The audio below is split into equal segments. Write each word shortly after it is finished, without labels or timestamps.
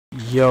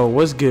Yo,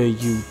 what's good,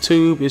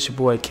 YouTube? It's your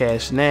boy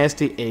Cash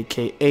Nasty,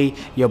 aka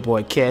your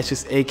boy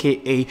Cassius,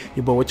 aka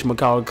your boy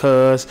whatchamacallit,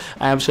 cuz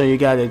I am showing you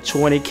guys a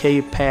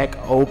 20k pack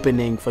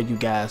opening for you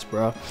guys,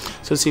 bro.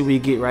 So let's see what we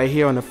get right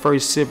here on the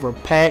first silver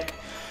pack.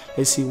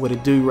 Let's see what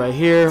it do right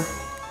here.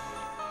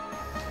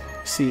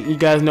 See, you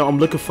guys know I'm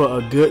looking for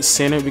a good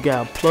center. We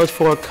got a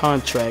 +4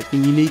 contract,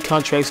 and you need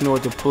contracts in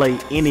order to play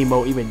any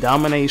mode, even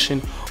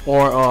domination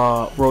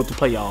or road to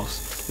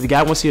playoffs. If you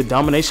guys want to see a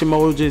domination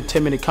mode, just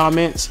tell me in the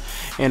comments,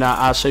 and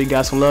I'll show you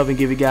guys some love and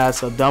give you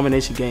guys a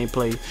domination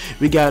gameplay.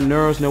 We got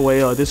Nerves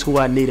Noel. This is who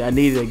I needed. I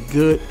needed a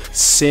good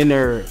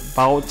center.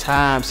 About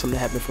time something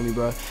happened for me,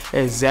 bro. That's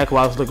exactly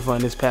what I was looking for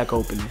in this pack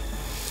opening.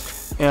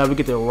 And we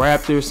get the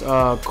Raptors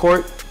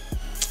court.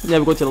 Now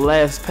we go to the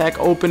last pack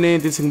opening.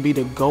 This is gonna be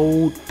the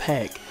gold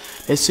pack.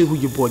 Let's see who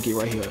your boy get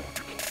right here.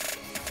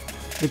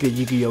 Look at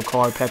Yu-Gi-Oh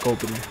card pack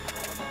opening.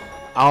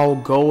 All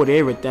gold,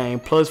 everything.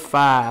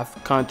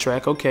 +5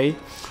 contract. Okay.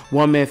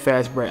 1 man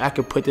fast break. I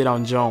could put that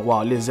on John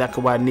Wall. This is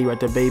exactly what I need right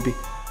there, baby.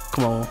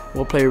 Come on.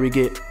 What player we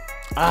get?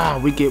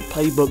 We get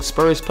playbook.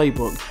 Spurs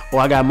playbook. Oh,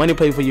 I got money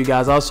play for you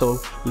guys also.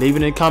 Leave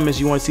it in the comments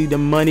you want to see the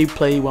money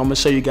play. Well, I'm gonna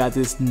show you guys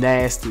this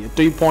nasty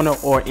 3-pointer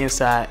or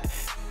inside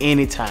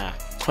anytime.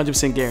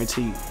 100%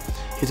 guaranteed.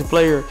 Here's a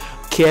player,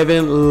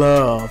 Kevin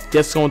Love.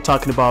 That's what I'm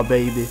talking about,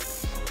 baby.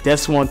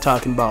 That's what I'm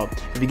talking about.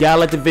 If you guys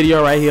like the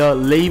video right here,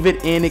 leave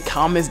it in the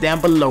comments down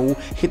below.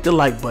 Hit the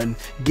like button.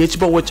 Get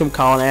your boy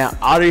whatchamacallit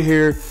out of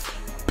here.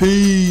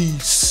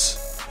 Peace.